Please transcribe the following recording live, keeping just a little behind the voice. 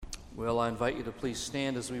Well, I invite you to please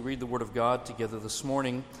stand as we read the Word of God together this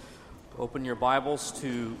morning. Open your Bibles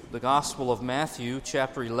to the Gospel of Matthew,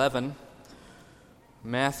 chapter 11.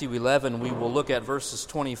 Matthew 11, we will look at verses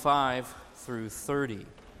 25 through 30.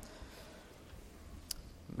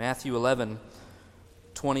 Matthew 11,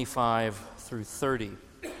 25 through 30.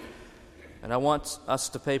 And I want us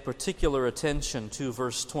to pay particular attention to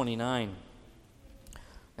verse 29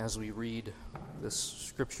 as we read this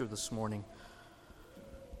scripture this morning.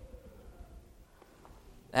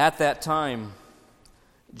 At that time,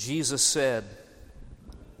 Jesus said,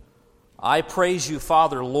 I praise you,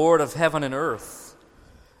 Father, Lord of heaven and earth,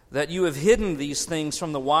 that you have hidden these things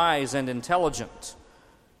from the wise and intelligent,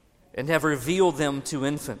 and have revealed them to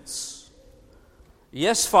infants.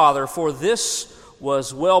 Yes, Father, for this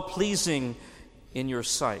was well-pleasing in your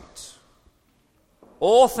sight.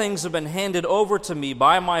 All things have been handed over to me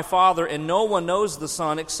by my Father, and no one knows the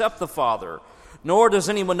Son except the Father, nor does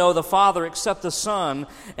anyone know the Father except the Son,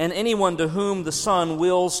 and anyone to whom the Son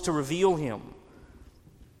wills to reveal him.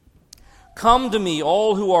 Come to me,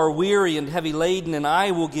 all who are weary and heavy laden, and I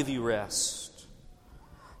will give you rest.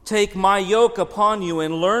 Take my yoke upon you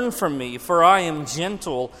and learn from me, for I am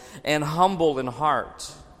gentle and humble in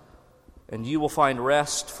heart, and you will find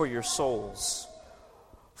rest for your souls.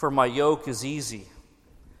 For my yoke is easy,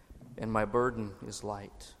 and my burden is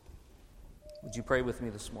light. Would you pray with me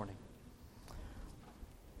this morning?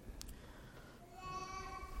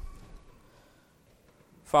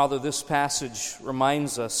 Father, this passage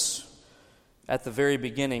reminds us at the very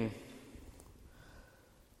beginning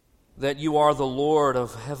that you are the Lord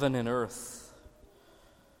of heaven and earth,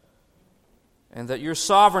 and that your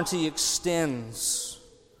sovereignty extends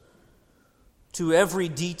to every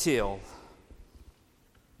detail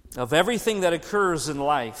of everything that occurs in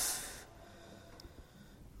life.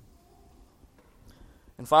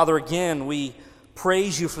 And Father, again, we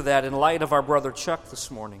praise you for that in light of our brother Chuck this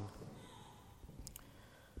morning.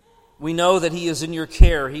 We know that he is in your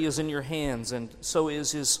care, he is in your hands, and so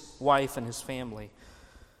is his wife and his family.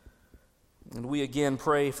 And we again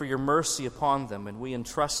pray for your mercy upon them, and we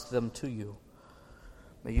entrust them to you.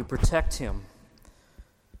 May you protect him.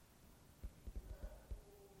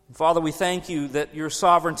 And Father, we thank you that your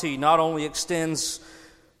sovereignty not only extends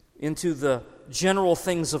into the general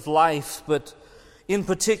things of life, but in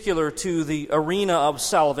particular to the arena of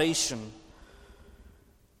salvation.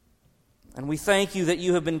 And we thank you that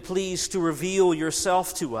you have been pleased to reveal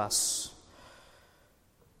yourself to us,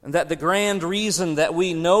 and that the grand reason that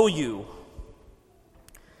we know you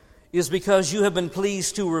is because you have been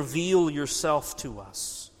pleased to reveal yourself to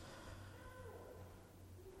us.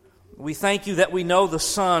 We thank you that we know the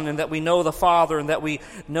Son, and that we know the Father, and that we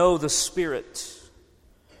know the Spirit.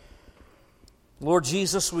 Lord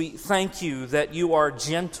Jesus, we thank you that you are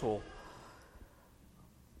gentle,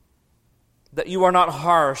 that you are not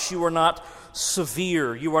harsh, you are not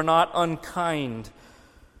severe, you are not unkind,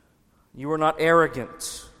 you are not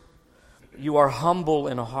arrogant, you are humble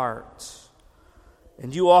in heart,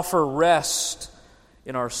 and you offer rest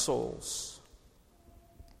in our souls.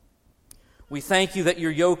 We thank you that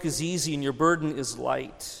your yoke is easy and your burden is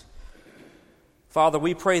light. Father,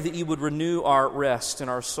 we pray that you would renew our rest in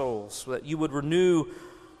our souls, that you would renew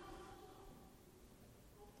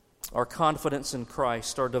our confidence in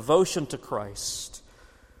Christ, our devotion to Christ.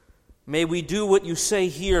 May we do what you say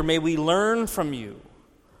here. May we learn from you,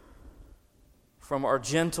 from our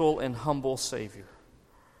gentle and humble Savior.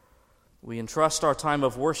 We entrust our time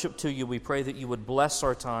of worship to you. We pray that you would bless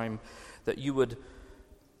our time, that you would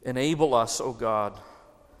enable us, O God,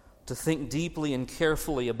 to think deeply and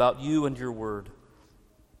carefully about you and your word,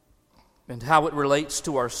 and how it relates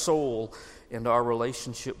to our soul and our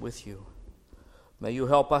relationship with you. May you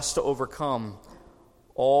help us to overcome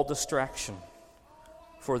all distraction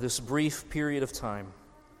for this brief period of time.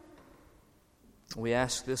 We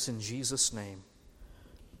ask this in Jesus' name.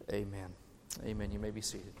 Amen. Amen. You may be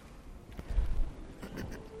seated.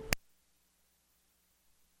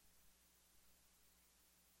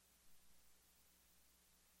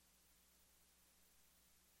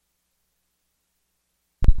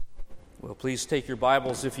 Well, please take your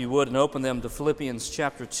Bibles, if you would, and open them to Philippians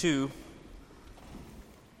chapter 2.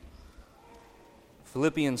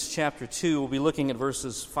 Philippians chapter 2, we'll be looking at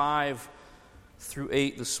verses 5 through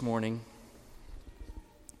 8 this morning.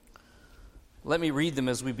 Let me read them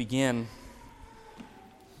as we begin.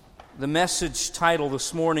 The message title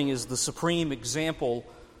this morning is The Supreme Example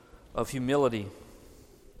of Humility.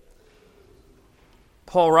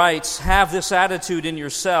 Paul writes, "Have this attitude in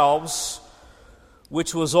yourselves,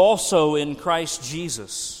 which was also in Christ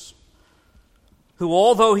Jesus, who,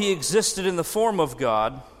 although he existed in the form of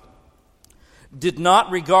God, did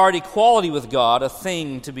not regard equality with God a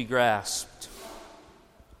thing to be grasped,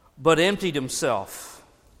 but emptied himself,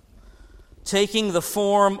 taking the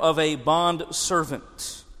form of a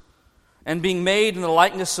bondservant, and being made in the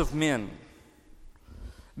likeness of men.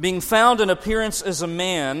 Being found in appearance as a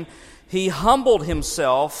man, he humbled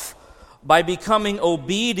himself by becoming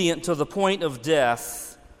obedient to the point of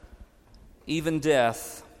death, even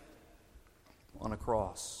death on a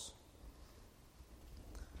cross.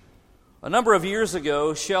 A number of years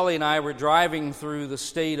ago, Shelley and I were driving through the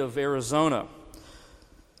state of Arizona.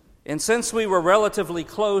 And since we were relatively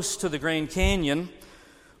close to the Grand Canyon,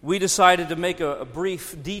 we decided to make a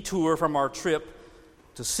brief detour from our trip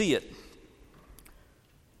to see it.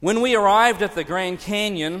 When we arrived at the Grand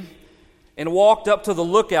Canyon and walked up to the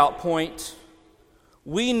lookout point,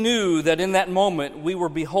 we knew that in that moment we were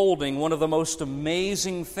beholding one of the most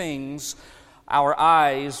amazing things our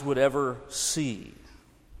eyes would ever see.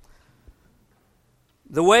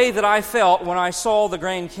 The way that I felt when I saw the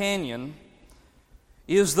Grand Canyon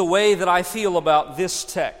is the way that I feel about this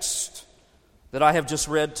text that I have just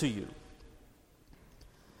read to you.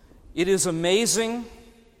 It is amazing,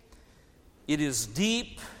 it is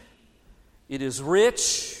deep, it is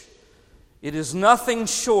rich, it is nothing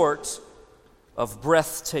short of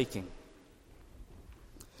breathtaking.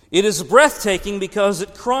 It is breathtaking because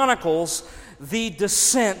it chronicles the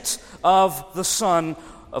descent of the Son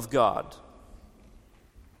of God.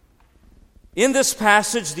 In this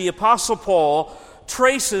passage, the Apostle Paul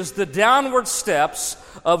traces the downward steps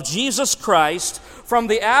of Jesus Christ from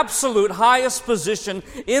the absolute highest position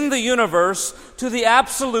in the universe to the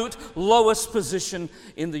absolute lowest position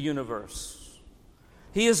in the universe.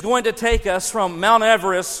 He is going to take us from Mount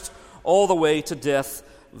Everest all the way to Death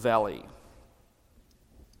Valley.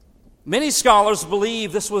 Many scholars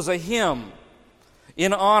believe this was a hymn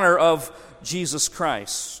in honor of Jesus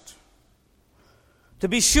Christ. To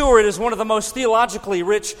be sure, it is one of the most theologically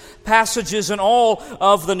rich passages in all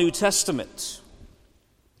of the New Testament.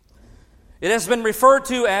 It has been referred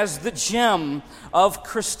to as the gem of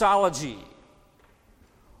Christology.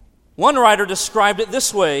 One writer described it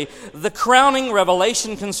this way: the crowning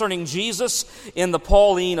revelation concerning Jesus in the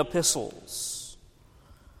Pauline epistles.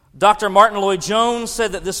 Dr. Martin Lloyd-Jones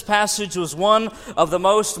said that this passage was one of the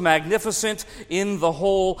most magnificent in the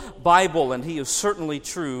whole Bible, and he is certainly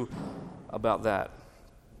true about that.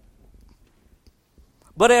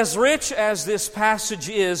 But as rich as this passage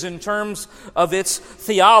is in terms of its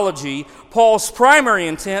theology, Paul's primary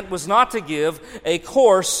intent was not to give a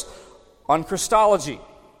course on Christology.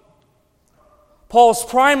 Paul's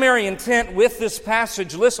primary intent with this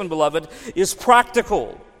passage, listen, beloved, is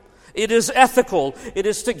practical. It is ethical. It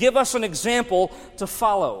is to give us an example to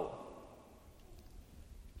follow.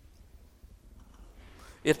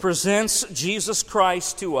 It presents Jesus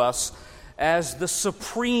Christ to us as the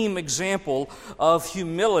supreme example of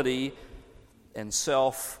humility and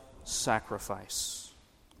self-sacrifice.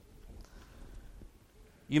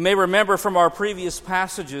 You may remember from our previous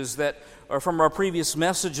messages that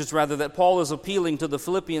Paul is appealing to the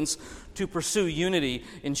Philippians to pursue unity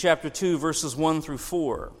in chapter 2, verses 1 through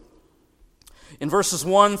 4. In verses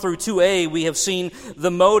 1 through 2a, we have seen the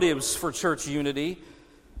motives for church unity.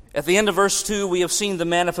 At the end of verse 2, we have seen the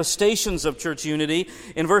manifestations of church unity.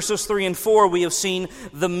 In verses 3 and 4, we have seen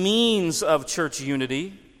the means of church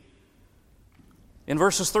unity. In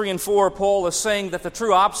verses 3 and 4, Paul is saying that the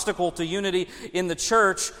true obstacle to unity in the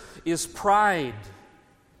church is pride.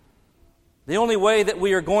 The only way that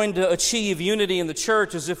we are going to achieve unity in the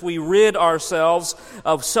church is if we rid ourselves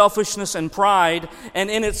of selfishness and pride, and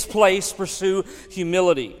in its place pursue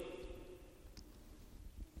humility.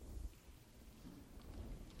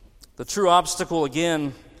 The true obstacle,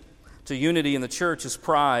 again, to unity in the church is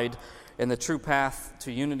pride, and the true path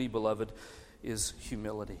to unity, beloved, is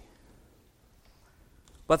humility.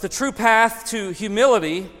 But the true path to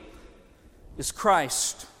humility is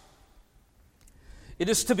Christ. It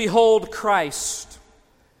is to behold Christ.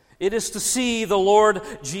 It is to see the Lord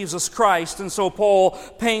Jesus Christ. And so Paul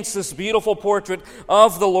paints this beautiful portrait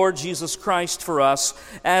of the Lord Jesus Christ for us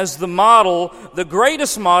as the model, the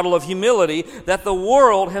greatest model of humility that the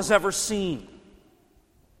world has ever seen.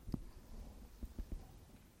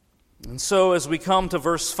 And so as we come to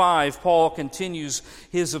verse 5, Paul continues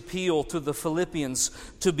his appeal to the Philippians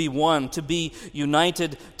to be one, to be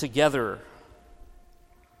united together.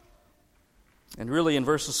 And really, in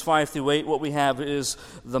verses 5 through 8, what we have is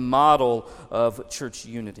the model of church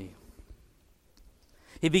unity.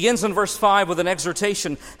 He begins in verse 5 with an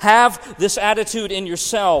exhortation. Have this attitude in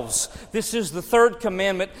yourselves. This is the third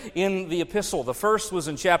commandment in the epistle. The first was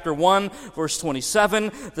in chapter 1, verse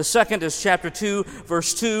 27. The second is chapter 2,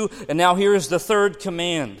 verse 2. And now here is the third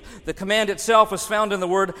command. The command itself is found in the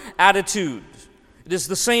word attitude. It is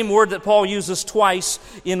the same word that Paul uses twice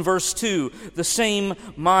in verse 2. The same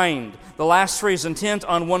mind. The last phrase, intent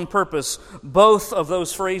on one purpose. Both of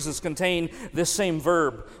those phrases contain this same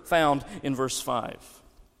verb found in verse 5.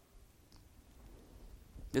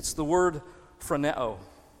 It's the word phroneo.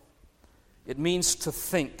 It means to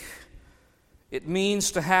think. It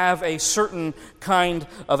means to have a certain kind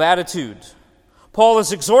of attitude. Paul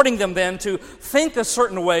is exhorting them then to think a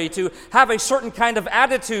certain way, to have a certain kind of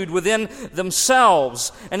attitude within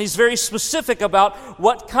themselves. And he's very specific about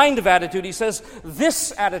what kind of attitude. He says,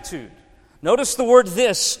 this attitude. Notice the word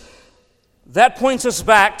this. That points us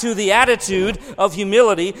back to the attitude of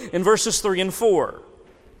humility in verses 3 and 4.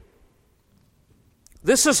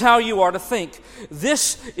 This is how you are to think.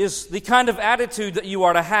 This is the kind of attitude that you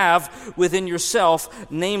are to have within yourself,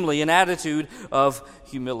 namely an attitude of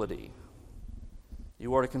humility.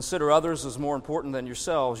 You are to consider others as more important than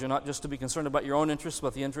yourselves. You're not just to be concerned about your own interests,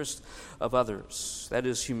 but the interests of others. That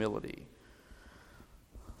is humility.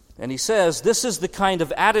 And he says, this is the kind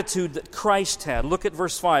of attitude that Christ had. Look at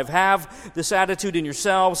verse 5. Have this attitude in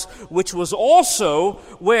yourselves, which was also,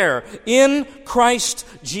 where? In Christ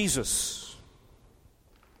Jesus.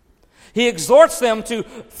 He exhorts them to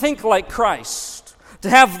think like Christ, to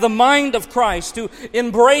have the mind of Christ, to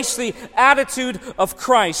embrace the attitude of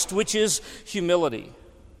Christ, which is humility.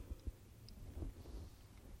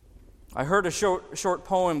 I heard a short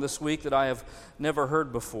poem this week that I have never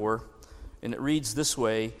heard before, and it reads this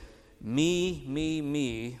way: me, me,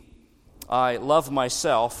 me, I love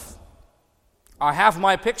myself, I have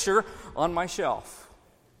my picture on my shelf.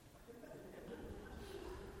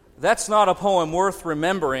 That's not a poem worth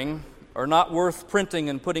remembering, or not worth printing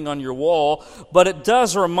and putting on your wall, but it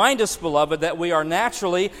does remind us, beloved, that we are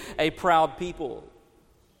naturally a proud people.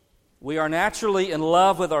 We are naturally in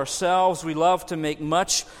love with ourselves. We love to make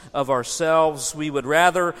much of ourselves. We would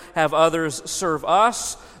rather have others serve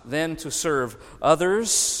us than to serve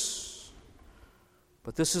others.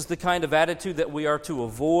 But this is the kind of attitude that we are to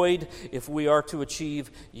avoid if we are to achieve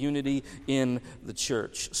unity in the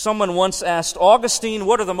church. Someone once asked Augustine,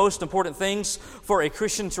 what are the most important things for a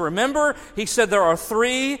Christian to remember? He said there are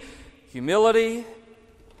three: humility,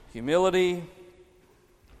 humility,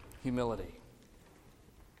 humility.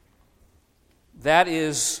 That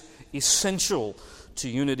is essential to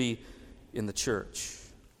unity in the church.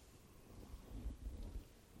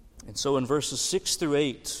 And so in verses 6 through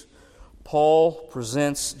 8, Paul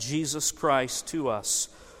presents Jesus Christ to us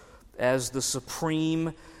as the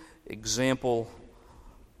supreme example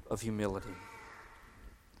of humility.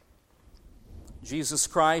 Jesus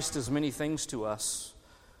Christ is many things to us.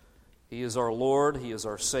 He is our Lord, He is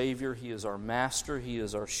our Savior, He is our Master, He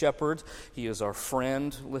is our Shepherd, He is our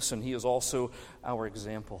friend. Listen, He is also our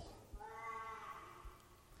example.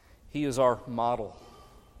 He is our model.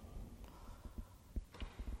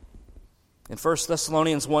 In 1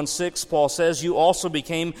 Thessalonians 1:6, Paul says, you also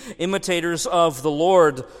became imitators of the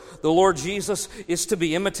Lord. The Lord Jesus is to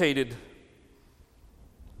be imitated.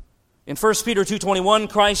 In 1 Peter 2:21,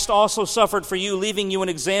 Christ also suffered for you, leaving you an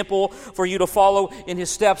example for you to follow in His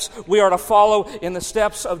steps. We are to follow in the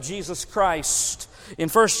steps of Jesus Christ. In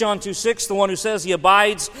 1 John 2:6, the one who says he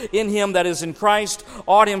abides in Him that is in Christ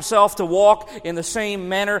ought himself to walk in the same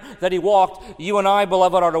manner that He walked. You and I,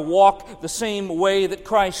 beloved, are to walk the same way that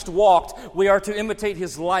Christ walked. We are to imitate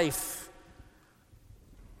His life.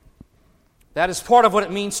 That is part of what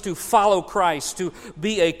it means to follow Christ, to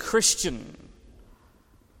be a Christian.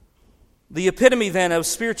 The epitome, then, of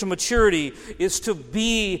spiritual maturity is to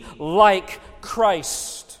be like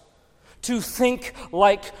Christ, to think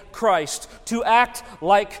like Christ, to act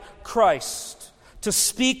like Christ, to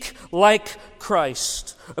speak like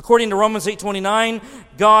Christ. According to Romans 8:29,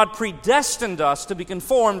 God predestined us to be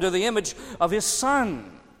conformed to the image of His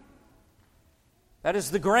Son. That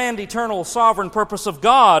is the grand, eternal, sovereign purpose of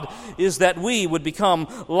God, is that we would become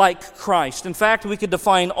like Christ. In fact, we could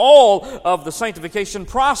define all of the sanctification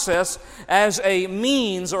process as a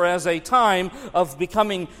means or as a time of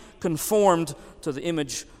becoming conformed to the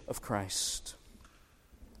image of Christ.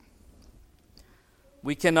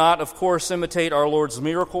 We cannot, of course, imitate our Lord's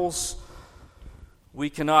miracles.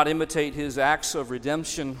 We cannot imitate His acts of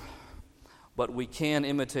redemption, but we can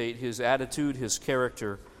imitate His attitude, His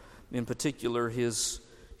character, in particular, His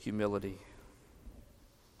humility.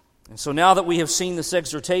 And so now that we have seen this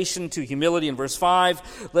exhortation to humility in verse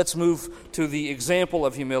 5, let's move to the example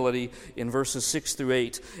of humility in verses 6 through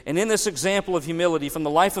 8. And in this example of humility from the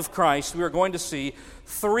life of Christ, we are going to see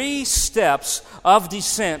 3 steps of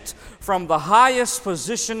descent from the highest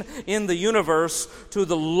position in the universe to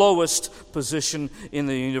the lowest position in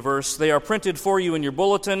the universe. They are printed for you in your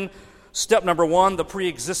bulletin. Step number 1, the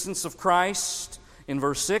pre-existence of Christ in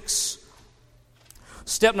verse 6.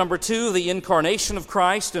 Step number 2, the incarnation of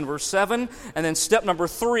Christ in verse 7. And then step number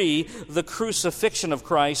 3, the crucifixion of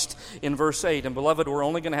Christ in verse 8. And beloved, we're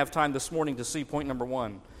only going to have time this morning to see point number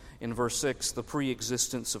 1 in verse 6, the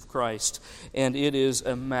pre-existence of Christ. And it is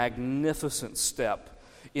a magnificent step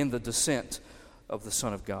in the descent of the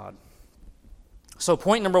Son of God. So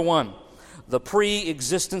point number 1, the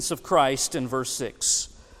pre-existence of Christ in verse 6.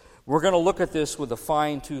 We're going to look at this with a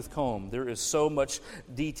fine-tooth comb. There is so much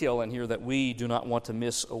detail in here that we do not want to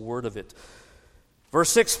miss a word of it.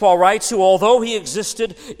 Verse 6, Paul writes, who, although he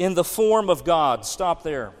existed in the form of God. Stop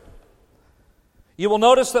there. You will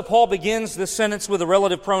notice that Paul begins this sentence with a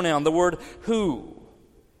relative pronoun, the word who.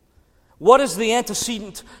 What is the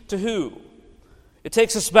antecedent to who? It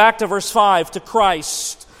takes us back to verse 5, to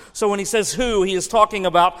Christ. So when he says who, he is talking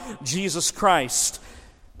about Jesus Christ.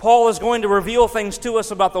 Paul is going to reveal things to us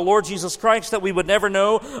about the Lord Jesus Christ that we would never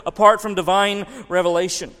know apart from divine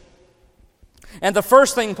revelation. And the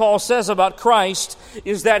first thing Paul says about Christ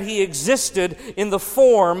is that he existed in the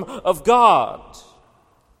form of God.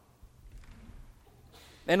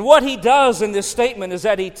 And what he does in this statement is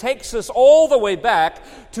that he takes us all the way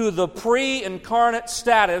back to the pre-incarnate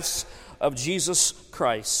status of Jesus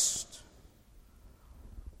Christ.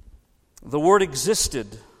 The word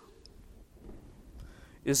existed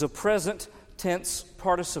is a present tense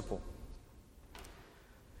participle.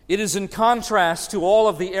 It is in contrast to all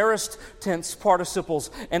of the aorist tense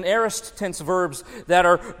participles and aorist tense verbs that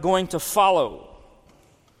are going to follow.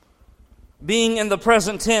 Being in the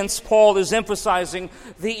present tense, Paul is emphasizing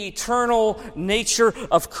the eternal nature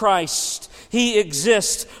of Christ. He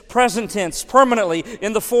exists, present tense, permanently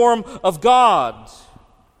in the form of God.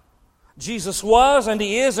 Jesus was, and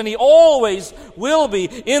he is, and he always will be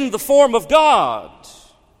in the form of God.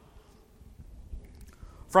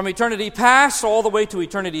 From eternity past all the way to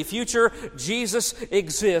eternity future, Jesus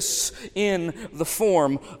exists in the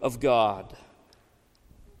form of God.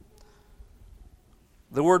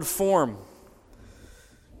 The word form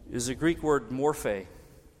is a Greek word morphe.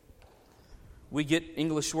 We get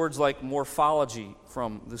English words like morphology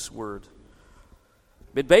from this word.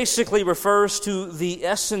 It basically refers to the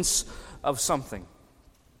essence of something,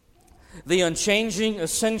 the unchanging,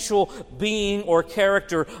 essential being or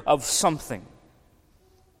character of something.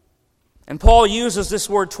 And Paul uses this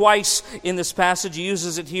word twice in this passage. He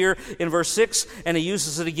uses it here in verse 6, and he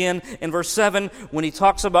uses it again in verse 7 when he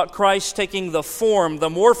talks about Christ taking the form, the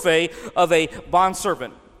morphe, of a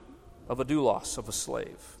bondservant, of a doulos, of a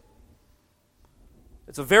slave.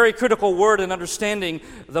 It's a very critical word in understanding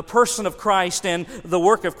the person of Christ and the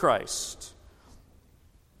work of Christ.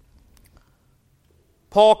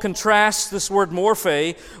 Paul contrasts this word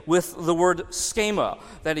morphe with the word schema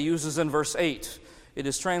that he uses in verse 8. It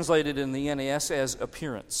is translated in the NAS as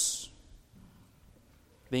appearance,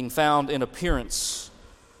 being found in appearance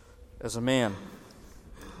as a man.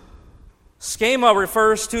 Schema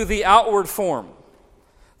refers to the outward form,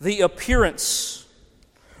 the appearance,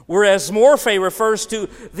 whereas morphe refers to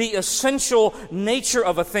the essential nature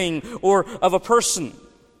of a thing or of a person.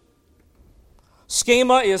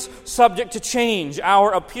 Schema is subject to change.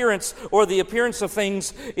 Our appearance or the appearance of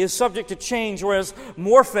things is subject to change, whereas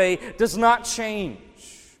morphe does not change.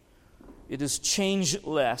 It is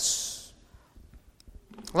changeless.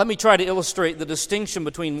 Let me try to illustrate the distinction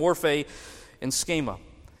between morphe and schema.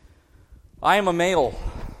 I am a male,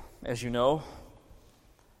 as you know.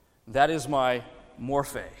 That is my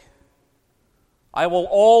morphe. I will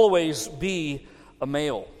always be a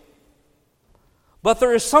male. But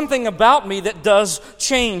there is something about me that does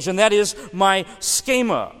change, and that is my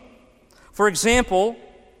schema. For example,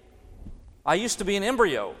 I used to be an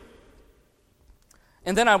embryo,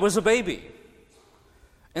 and then I was a baby,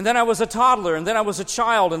 and then I was a toddler, and then I was a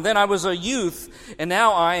child, and then I was a youth, and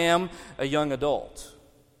now I am a young adult.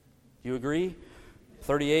 You agree?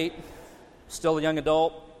 38, still a young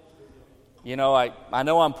adult? You know, I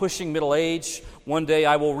know I'm pushing middle age. One day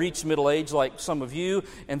I will reach middle age like some of you,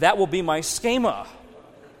 and that will be my schema.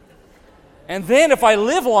 And then if I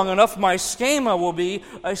live long enough, my schema will be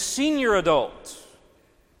a senior adult.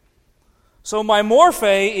 So my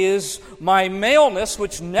morphe is my maleness,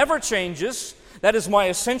 which never changes, That is my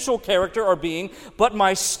essential character or being, but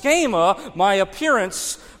my schema, my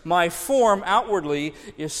appearance, my form outwardly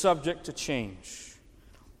is subject to change.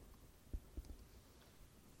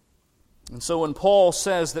 And so when Paul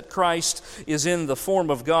says that Christ is in the form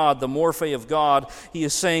of God, the morphe of God, he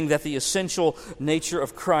is saying that the essential nature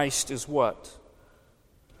of Christ is what?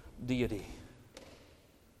 Deity.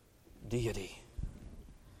 Deity.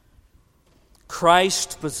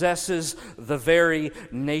 Christ possesses the very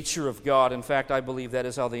nature of God. In fact, I believe that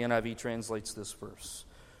is how the NIV translates this verse.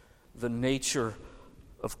 The nature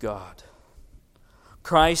of God.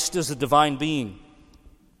 Christ is a divine being.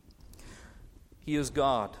 He is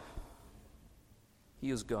God.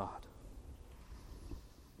 He is God.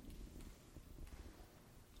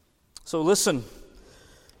 So listen,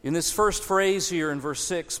 in this first phrase here in verse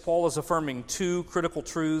 6, Paul is affirming two critical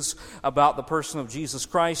truths about the person of Jesus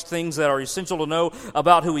Christ, things that are essential to know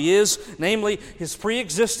about who He is, namely His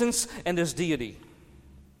pre-existence and His deity.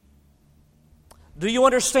 Do you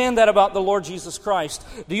understand that about the Lord Jesus Christ?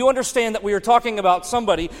 Do you understand that we are talking about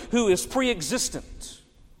somebody who is pre-existent?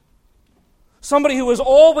 Somebody who has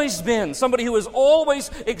always been, somebody who has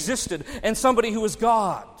always existed, and somebody who is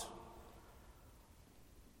God.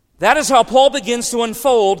 That is how Paul begins to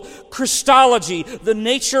unfold Christology, the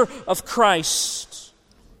nature of Christ.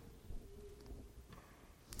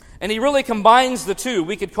 And he really combines the two.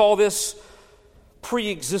 We could call this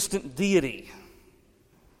pre-existent deity.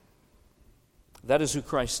 That is who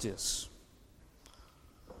Christ is.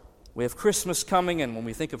 We have Christmas coming, and when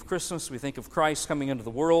we think of Christmas, we think of Christ coming into the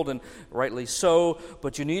world, and rightly so.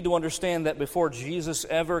 But you need to understand that before Jesus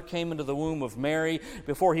ever came into the womb of Mary,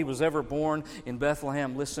 before He was ever born in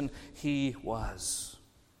Bethlehem, listen, He was.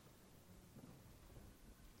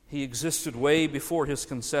 He existed way before His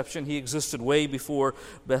conception. He existed way before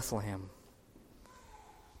Bethlehem.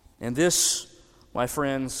 And this, my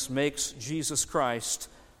friends, makes Jesus Christ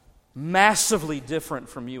massively different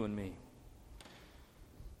from you and me.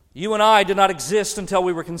 You and I did not exist until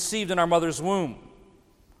we were conceived in our mother's womb.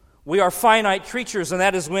 We are finite creatures, and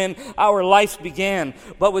that is when our life began.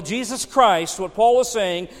 But with Jesus Christ, what Paul is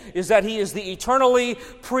saying is that He is the eternally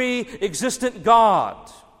pre-existent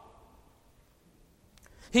God.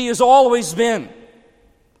 He has always been.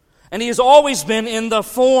 And He has always been in the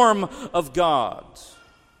form of God.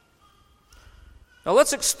 Now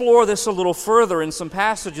let's explore this a little further in some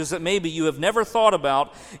passages that maybe you have never thought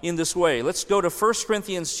about in this way. Let's go to 1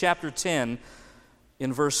 Corinthians chapter 10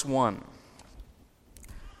 in verse 1.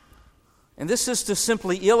 And this is to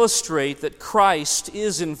simply illustrate that Christ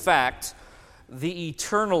is in fact the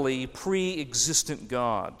eternally pre-existent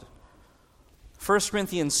God. 1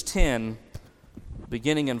 Corinthians 10,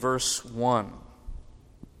 beginning in verse 1.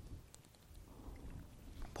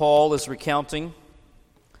 Paul is recounting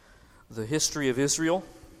the history of Israel.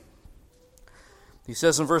 He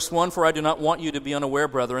says in verse 1, "For I do not want you to be unaware,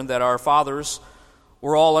 brethren, that our fathers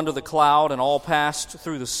were all under the cloud and all passed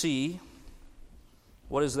through the sea."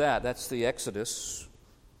 What is that? That's the Exodus.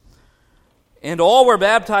 "And all were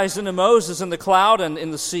baptized into Moses in the cloud and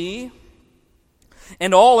in the sea.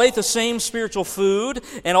 And all ate the same spiritual food,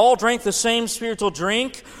 and all drank the same spiritual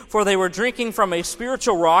drink, for they were drinking from a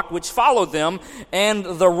spiritual rock which followed them, and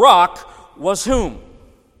the rock was" whom?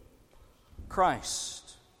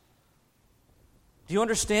 Christ. Do you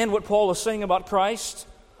understand what Paul is saying about Christ?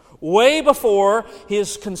 Way before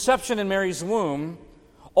His conception in Mary's womb,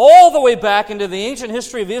 all the way back into the ancient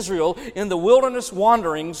history of Israel, in the wilderness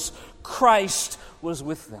wanderings, Christ was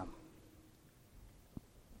with them.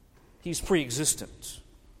 He's pre-existent.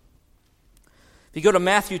 If you go to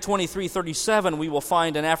Matthew 23:37, we will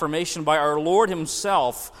find an affirmation by our Lord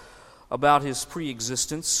Himself about His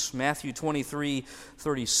pre-existence. Matthew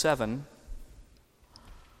 23:37.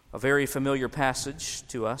 A very familiar passage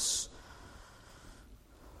to us.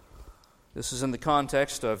 This is in the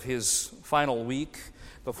context of His final week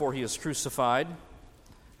before He is crucified,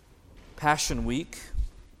 Passion Week.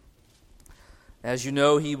 As you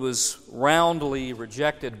know, He was roundly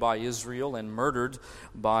rejected by Israel and murdered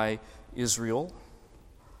by Israel.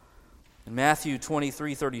 In Matthew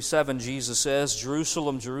 23:37, Jesus says,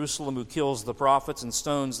 "Jerusalem, Jerusalem, who kills the prophets and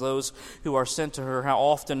stones those who are sent to her, how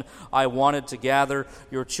often I wanted to gather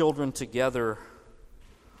your children together,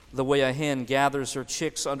 the way a hen gathers her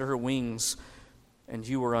chicks under her wings, and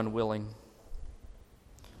you were unwilling."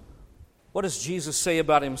 What does Jesus say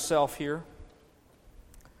about Himself here?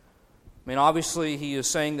 I mean, obviously, He is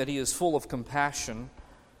saying that He is full of compassion.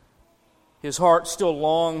 His heart still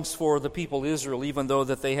longs for the people of Israel, even though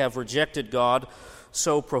that they have rejected God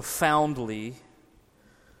so profoundly.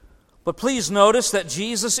 But please notice that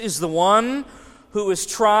Jesus is the one who is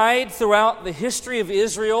tried throughout the history of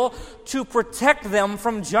Israel to protect them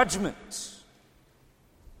from judgment.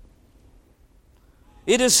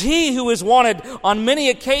 It is He who is wanted on many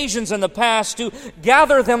occasions in the past to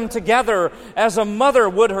gather them together as a mother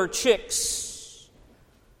would her chicks.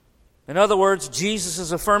 In other words, Jesus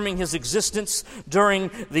is affirming His existence during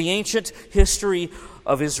the ancient history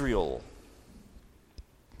of Israel.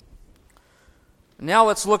 Now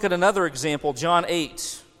let's look at another example, John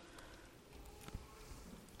 8.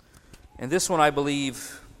 And this one, I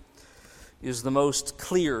believe, is the most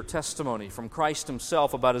clear testimony from Christ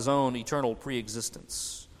Himself about His own eternal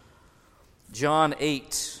preexistence. John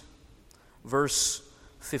 8, verse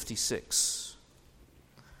 56.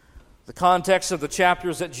 The context of the chapter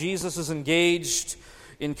is that Jesus is engaged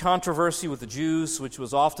in controversy with the Jews, which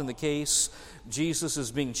was often the case. Jesus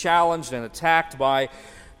is being challenged and attacked by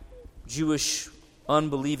Jewish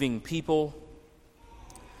unbelieving people.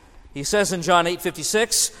 He says in John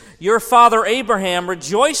 8:56, "Your father Abraham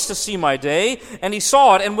rejoiced to see my day, and he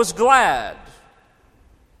saw it and was glad."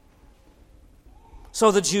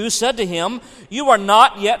 So the Jews said to him, "You are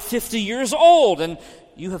not yet 50 years old, and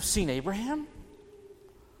you have seen Abraham?"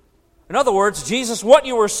 In other words, Jesus, what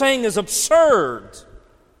you were saying is absurd.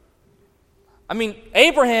 I mean,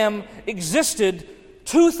 Abraham existed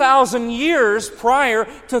 2,000 years prior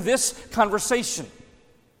to this conversation.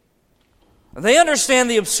 They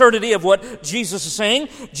understand the absurdity of what Jesus is saying.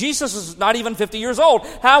 Jesus is not even 50 years old.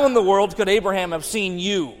 How in the world could Abraham have seen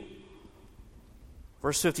you?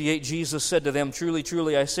 Verse 58, Jesus said to them, "Truly,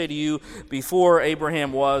 truly, I say to you, before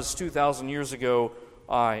Abraham was 2,000 years ago,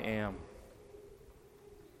 I am."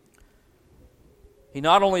 He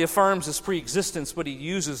not only affirms His preexistence, but He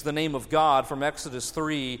uses the name of God from Exodus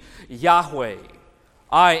 3, Yahweh.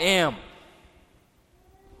 I am.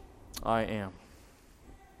 I am.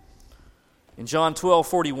 In John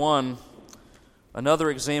 12:41, another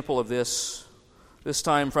example of this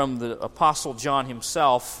time from the Apostle John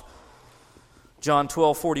himself, John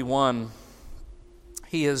 12:41,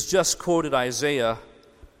 he has just quoted Isaiah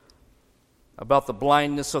about the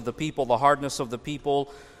blindness of the people, the hardness of the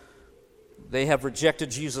people. They have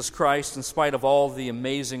rejected Jesus Christ in spite of all the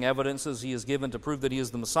amazing evidences He has given to prove that He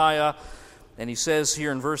is the Messiah. And he says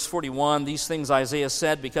here in verse 41, these things Isaiah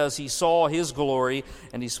said because he saw His glory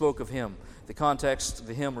and he spoke of Him. The context,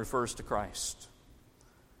 the hymn refers to Christ.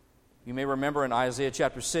 You may remember in Isaiah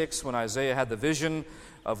chapter 6 when Isaiah had the vision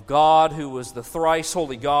of God who was the thrice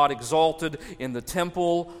holy God exalted in the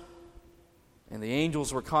temple. And the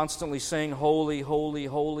angels were constantly saying, "Holy, holy,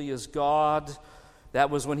 holy is God." That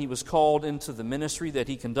was when he was called into the ministry that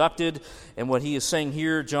he conducted. And what he is saying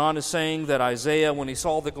here, John is saying that Isaiah, when he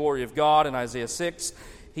saw the glory of God in Isaiah 6,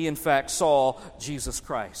 he in fact saw Jesus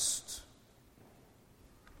Christ.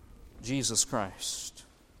 Jesus Christ.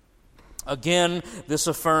 Again, this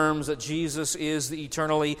affirms that Jesus is the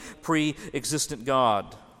eternally pre-existent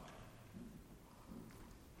God.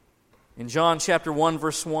 In John chapter 1,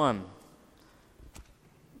 verse 1,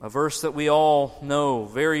 a verse that we all know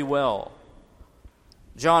very well,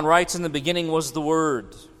 John writes, "In the beginning was the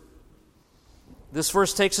Word." This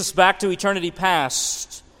verse takes us back to eternity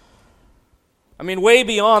past. I mean, way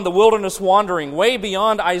beyond the wilderness wandering, way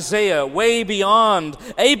beyond Isaiah, way beyond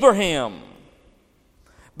Abraham.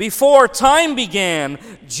 Before time began,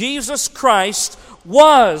 Jesus Christ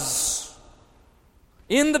was.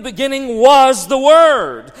 In the beginning was the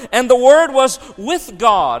Word, and the Word was with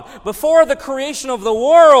God. Before the creation of the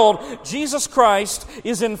world, Jesus Christ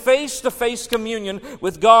is in face-to-face communion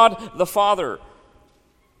with God the Father.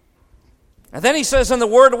 And then he says, "And the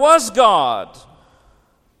Word was God."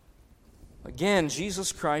 Again,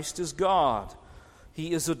 Jesus Christ is God.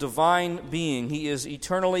 He is a divine being. He is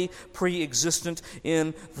eternally pre-existent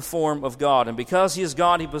in the form of God. And because He is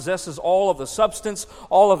God, He possesses all of the substance,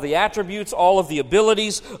 all of the attributes, all of the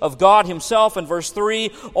abilities of God Himself. In verse 3,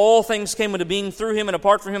 all things came into being through Him, and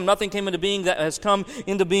apart from Him, nothing came into being that has come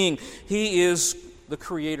into being. He is the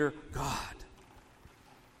Creator God.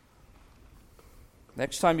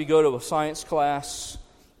 Next time you go to a science class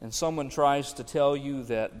and someone tries to tell you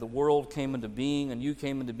that the world came into being and you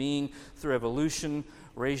came into being through evolution,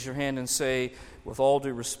 raise your hand and say, "With all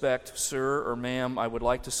due respect, sir or ma'am, I would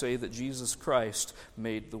like to say that Jesus Christ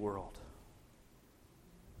made the world."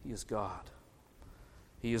 He is God.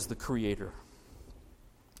 He is the Creator.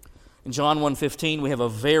 In John 1:15, we have a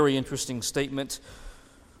very interesting statement.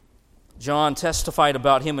 John testified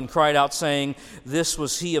about Him and cried out, saying, "This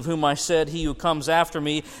was He of whom I said, 'He who comes after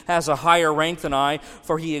me has a higher rank than I,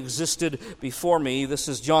 for He existed before me.'" This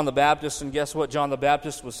is John the Baptist, and guess what? John the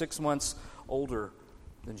Baptist was 6 months older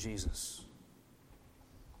than Jesus.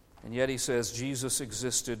 And yet he says, Jesus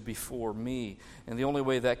existed before me. And the only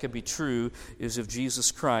way that could be true is if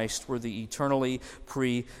Jesus Christ were the eternally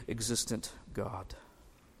pre-existent God.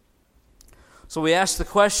 So we ask the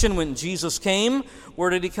question, when Jesus came,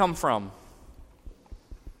 where did he come from?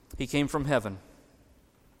 He came from heaven.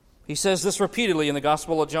 He says this repeatedly in the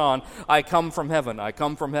Gospel of John, I come from heaven, I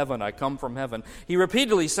come from heaven, I come from heaven. He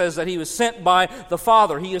repeatedly says that he was sent by the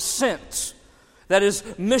Father. He is sent. That is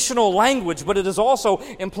missional language, but it is also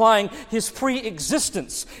implying his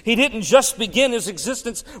pre-existence. He didn't just begin his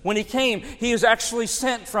existence when he came. He is actually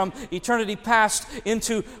sent from eternity past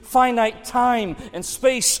into finite time and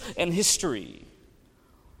space and history.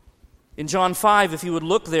 In John 5, if you would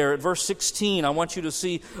look there at verse 16, I want you to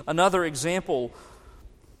see another example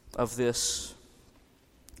of this.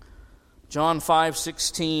 John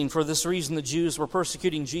 5:16, for this reason the Jews were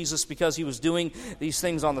persecuting Jesus because he was doing these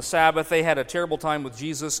things on the Sabbath. They had a terrible time with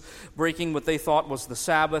Jesus breaking what they thought was the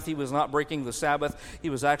Sabbath. He was not breaking the Sabbath. He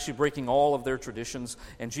was actually breaking all of their traditions.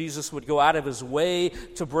 And Jesus would go out of his way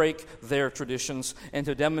to break their traditions and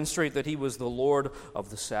to demonstrate that he was the Lord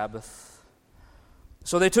of the Sabbath.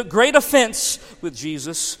 So they took great offense with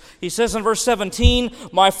Jesus. He says in verse 17,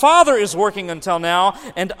 my Father is working until now,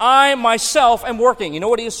 and I myself am working. You know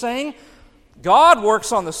what he is saying? God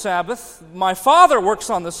works on the Sabbath, my Father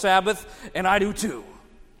works on the Sabbath, and I do too.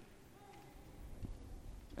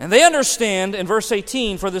 And they understand in verse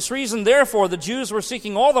 18, for this reason, therefore, the Jews were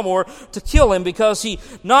seeking all the more to kill him, because he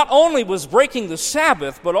not only was breaking the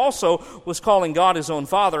Sabbath, but also was calling God his own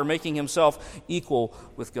Father, making himself equal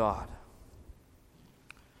with God.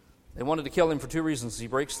 They wanted to kill him for two reasons. He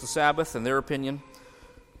breaks the Sabbath, in their opinion,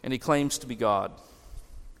 and he claims to be God.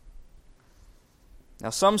 Now,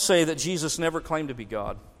 some say that Jesus never claimed to be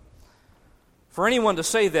God. For anyone to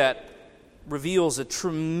say that reveals a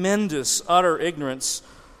tremendous, utter ignorance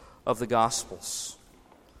of the Gospels.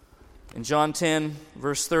 In John 10,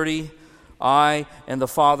 verse 30, I and the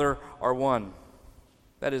Father are one.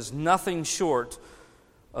 That is nothing short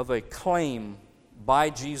of a claim by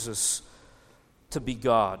Jesus to be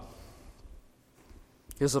God.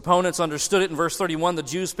 His opponents understood it. In verse 31, the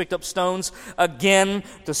Jews picked up stones again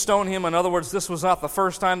to stone him. In other words, this was not the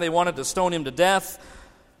first time they wanted to stone him to death.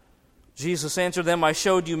 Jesus answered them, I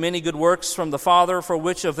showed you many good works from the Father. For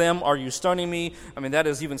which of them are you stoning me? I mean, that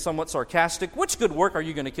is even somewhat sarcastic. Which good work are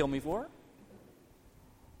you going to kill me for?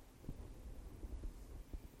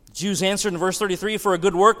 The Jews answered in verse 33, for a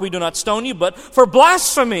good work we do not stone you, but for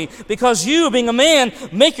blasphemy, because you, being a man,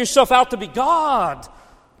 make yourself out to be God.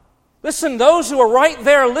 Listen, those who were right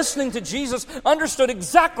there listening to Jesus understood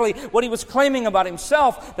exactly what he was claiming about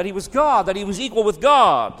himself, that he was God, that he was equal with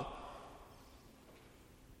God.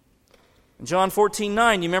 In John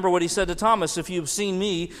 14:9, you remember what he said to Thomas, if you've seen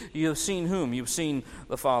me, you have seen whom? You've seen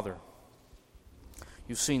the Father.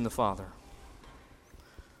 You've seen the Father.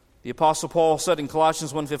 The Apostle Paul said in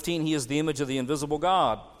Colossians 1:15, he is the image of the invisible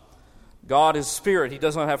God. God is spirit. He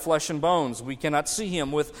does not have flesh and bones. We cannot see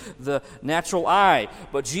him with the natural eye.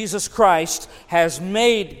 But Jesus Christ has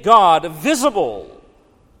made God visible.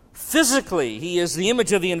 Physically, he is the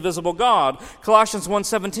image of the invisible God. Colossians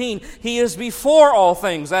 1:17, he is before all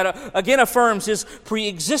things. That again affirms his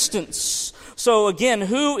pre-existence. So again,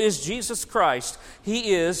 who is Jesus Christ?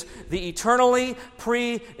 He is the eternally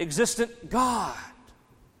pre-existent God.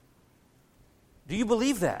 Do you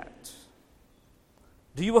believe that?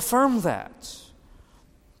 Do you affirm that?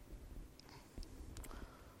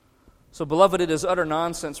 So, beloved, it is utter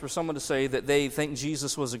nonsense for someone to say that they think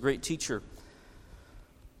Jesus was a great teacher,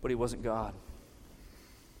 but he wasn't God.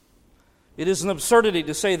 It is an absurdity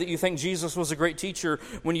to say that you think Jesus was a great teacher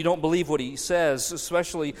when you don't believe what he says,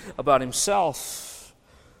 especially about himself.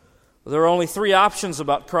 There are only three options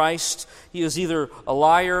about Christ. He is either a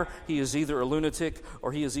liar, he is either a lunatic,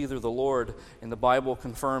 or he is either the Lord. And the Bible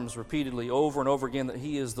confirms repeatedly over and over again that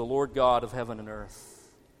he is the Lord God of heaven and earth.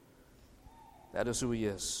 That is who he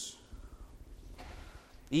is.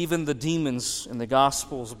 Even the demons in the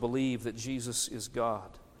Gospels believe that Jesus is God.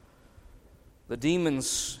 The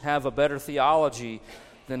demons have a better theology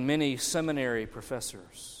than many seminary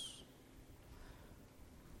professors.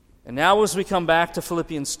 And now as we come back to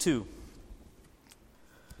Philippians 2,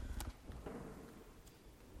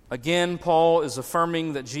 again, Paul is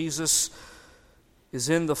affirming that Jesus is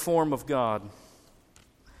in the form of God.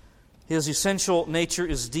 His essential nature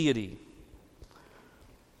is deity.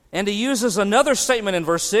 And he uses another statement in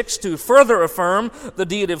verse 6 to further affirm the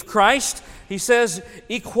deity of Christ. He says,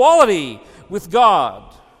 equality with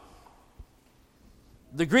God.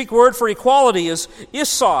 The Greek word for equality is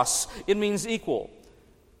isos. It means equal.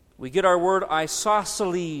 We get our word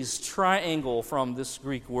isosceles, triangle, from this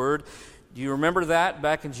Greek word. Do you remember that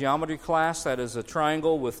back in geometry class? That is a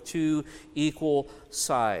triangle with two equal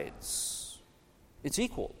sides. It's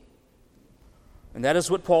equal. And that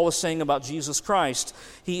is what Paul is saying about Jesus Christ.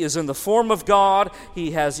 He is in the form of God.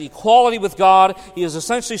 He has equality with God. He is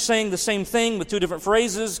essentially saying the same thing with two different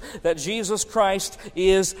phrases, that Jesus Christ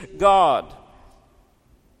is God.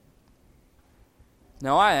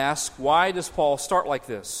 Now I ask, why does Paul start like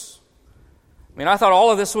this? I mean, I thought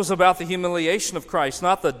all of this was about the humiliation of Christ,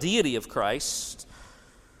 not the deity of Christ.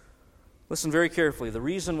 Listen very carefully. The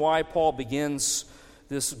reason why Paul begins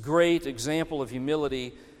this great example of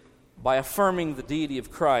humility by affirming the deity of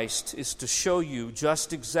Christ is to show you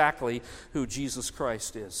just exactly who Jesus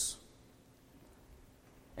Christ is.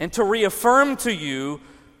 And to reaffirm to you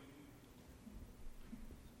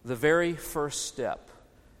the very first step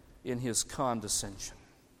in his condescension.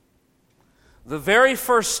 The very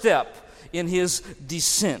first step in his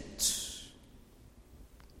descent.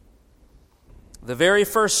 The very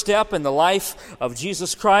first step in the life of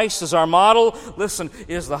Jesus Christ as our model, listen,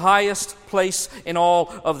 is the highest place in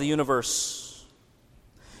all of the universe.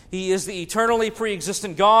 He is the eternally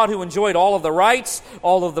pre-existent God who enjoyed all of the rights,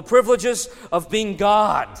 all of the privileges of being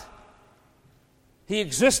God. He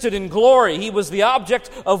existed in glory. He was the object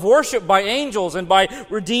of worship by angels and by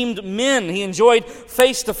redeemed men. He enjoyed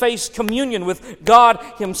face-to-face communion with God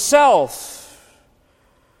Himself.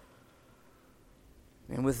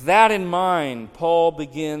 And with that in mind, Paul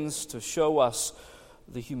begins to show us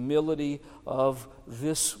the humility of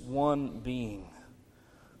this one being,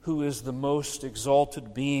 who is the most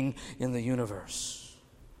exalted being in the universe.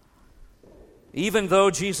 Even though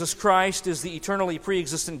Jesus Christ is the eternally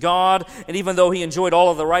pre-existent God, and even though He enjoyed all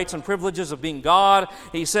of the rights and privileges of being God,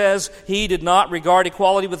 He says He did not regard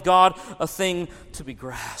equality with God a thing to be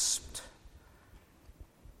grasped.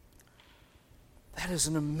 That is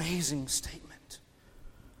an amazing statement.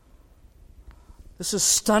 This is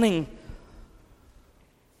stunning.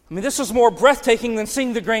 I mean, this is more breathtaking than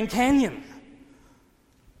seeing the Grand Canyon.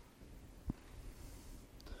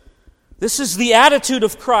 This is the attitude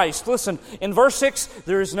of Christ. Listen, in verse 6,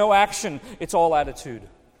 there is no action. It's all attitude.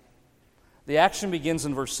 The action begins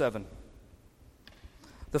in verse 7.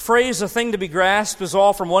 The phrase, a thing to be grasped, is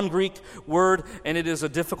all from one Greek word, and it is a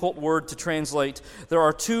difficult word to translate. There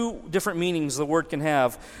are two different meanings the word can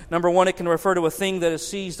have. Number one, it can refer to a thing that is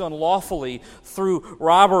seized unlawfully through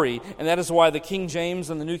robbery, and that is why the King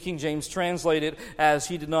James and the New King James translate it as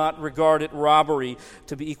he did not regard it robbery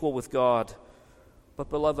to be equal with God. But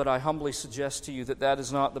beloved, I humbly suggest to you that that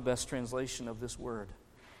is not the best translation of this word.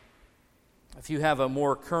 If you have a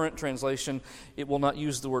more current translation, it will not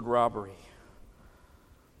use the word robbery.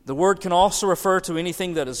 The word can also refer to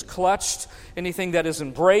anything that is clutched, anything that is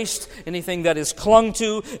embraced, anything that is clung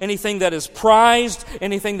to, anything that is prized,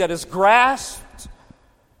 anything that is grasped.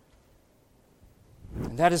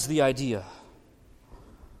 And that is the idea.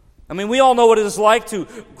 I mean, we all know what it is like to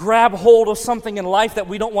grab hold of something in life that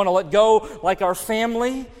we don't want to let go, like our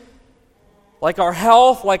family, like our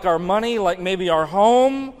health, like our money, like maybe our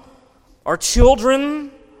home, our children.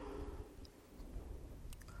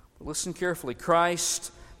 But listen carefully.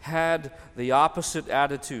 Christ had the opposite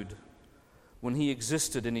attitude when He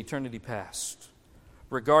existed in eternity past,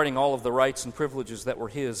 regarding all of the rights and privileges that were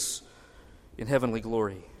His in heavenly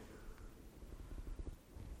glory.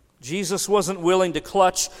 Jesus wasn't willing to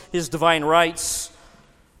clutch His divine rights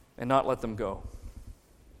and not let them go.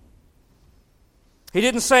 He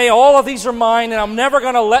didn't say, all of these are mine and I'm never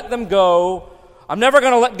going to let them go. I'm never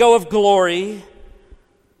going to let go of glory.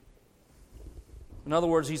 In other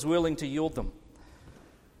words, He's willing to yield them.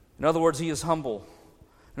 In other words, He is humble.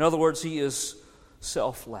 In other words, He is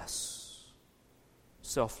selfless.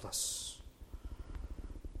 Selfless.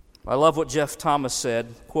 I love what Jeff Thomas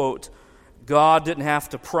said, quote, God didn't have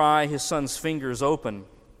to pry His Son's fingers open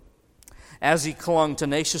as He clung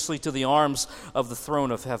tenaciously to the arms of the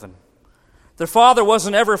throne of heaven. The Father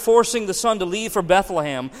wasn't ever forcing the Son to leave for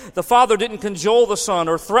Bethlehem. The Father didn't cajole the Son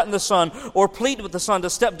or threaten the Son or plead with the Son to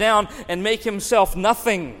step down and make Himself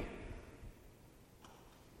nothing.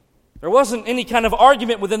 There wasn't any kind of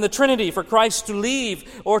argument within the Trinity for Christ to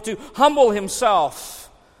leave or to humble Himself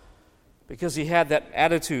because He had that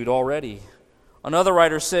attitude already. Another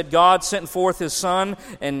writer said, God sent forth His Son,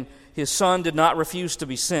 and His Son did not refuse to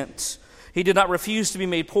be sent. He did not refuse to be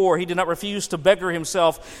made poor. He did not refuse to beggar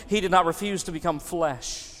Himself. He did not refuse to become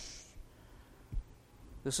flesh.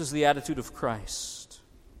 This is the attitude of Christ.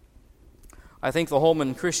 I think the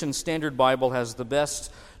Holman Christian Standard Bible has the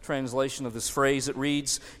best translation of this phrase. It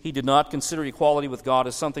reads, He did not consider equality with God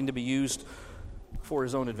as something to be used for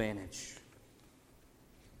His own advantage.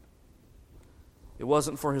 It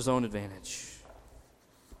wasn't for His own advantage.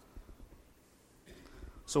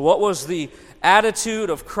 So what was the attitude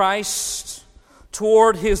of Christ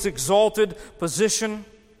toward his exalted position?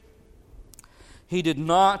 He did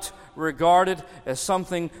not regard it as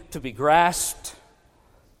something to be grasped,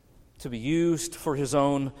 to be used for his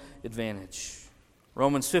own advantage.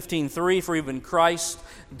 Romans 15:3, for even Christ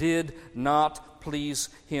did not please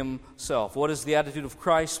himself. What is the attitude of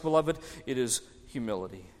Christ, beloved? It is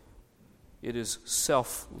humility. It is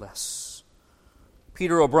selfless.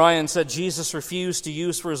 Peter O'Brien said Jesus refused to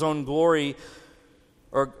use for his own glory,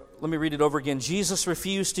 or let me read it over again. Jesus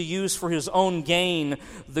refused to use for his own gain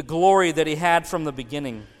the glory that he had from the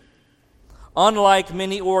beginning. Unlike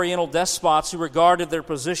many Oriental despots who regarded their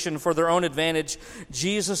position for their own advantage,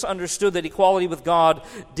 Jesus understood that equality with God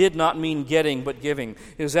did not mean getting, but giving.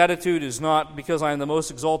 His attitude is not because I am the most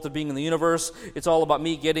exalted being in the universe. It's all about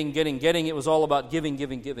me getting. It was all about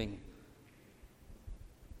giving.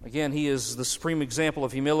 Again, he is the supreme example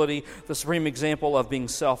of humility, the supreme example of being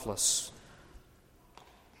selfless.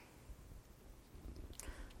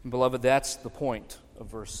 And beloved, that's the point of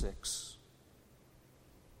verse 6.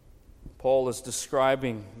 Paul is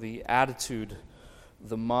describing the attitude,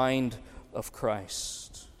 the mind of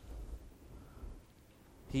Christ.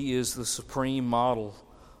 He is the supreme model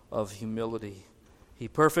of humility. He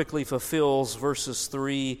perfectly fulfills verses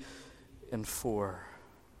 3 and 4.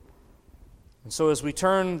 And so as we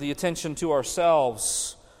turn the attention to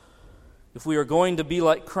ourselves, if we are going to be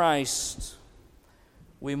like Christ,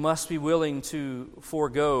 we must be willing to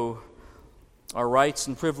forego our rights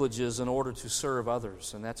and privileges in order to serve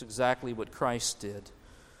others. And that's exactly what Christ did.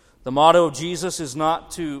 The motto of Jesus is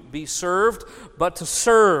not to be served, but to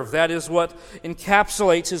serve. That is what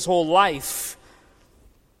encapsulates his whole life.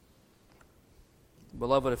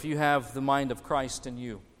 Beloved, if you have the mind of Christ in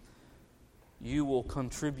you, you will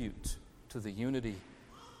contribute to the unity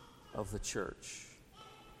of the church.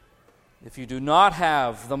 If you do not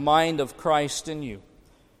have the mind of Christ in you,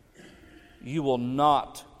 you will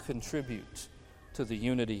not contribute to the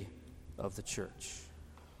unity of the church.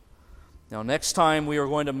 Now, next time we are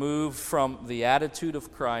going to move from the attitude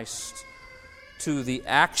of Christ to the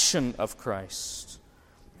action of Christ.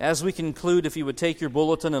 As we conclude, if you would take your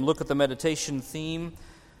bulletin and look at the meditation theme,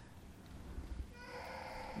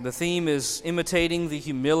 the theme is imitating the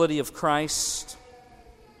humility of Christ.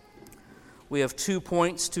 We have 2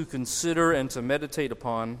 points to consider and to meditate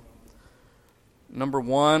upon. Number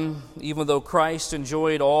 1, even though Christ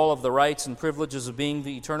enjoyed all of the rights and privileges of being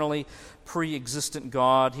the eternally pre-existent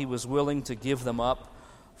God, he was willing to give them up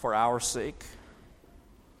for our sake.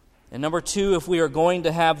 And number 2, if we are going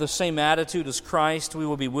to have the same attitude as Christ, we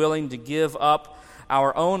will be willing to give up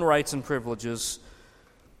our own rights and privileges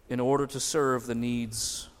in order to serve the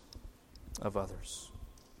needs of others.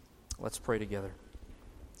 Let's pray together.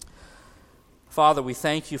 Father, we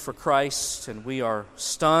thank you for Christ, and we are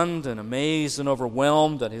stunned and amazed and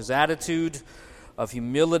overwhelmed at his attitude of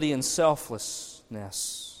humility and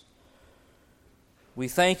selflessness. We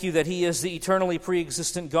thank you that he is the eternally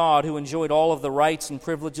pre-existent God who enjoyed all of the rights and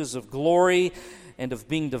privileges of glory and of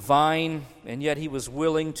being divine, and yet he was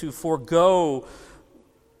willing to forego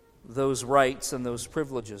those rights and those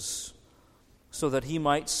privileges so that he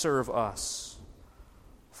might serve us.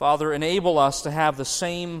 Father, enable us to have the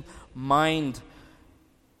same mind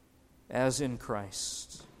as in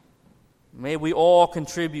Christ. May we all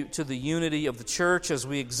contribute to the unity of the church as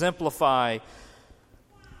we exemplify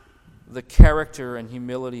the character and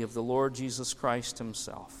humility of the Lord Jesus Christ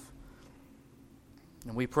himself.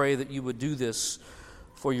 And we pray that you would do this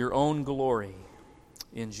for your own glory.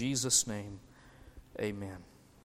 In Jesus' name, amen.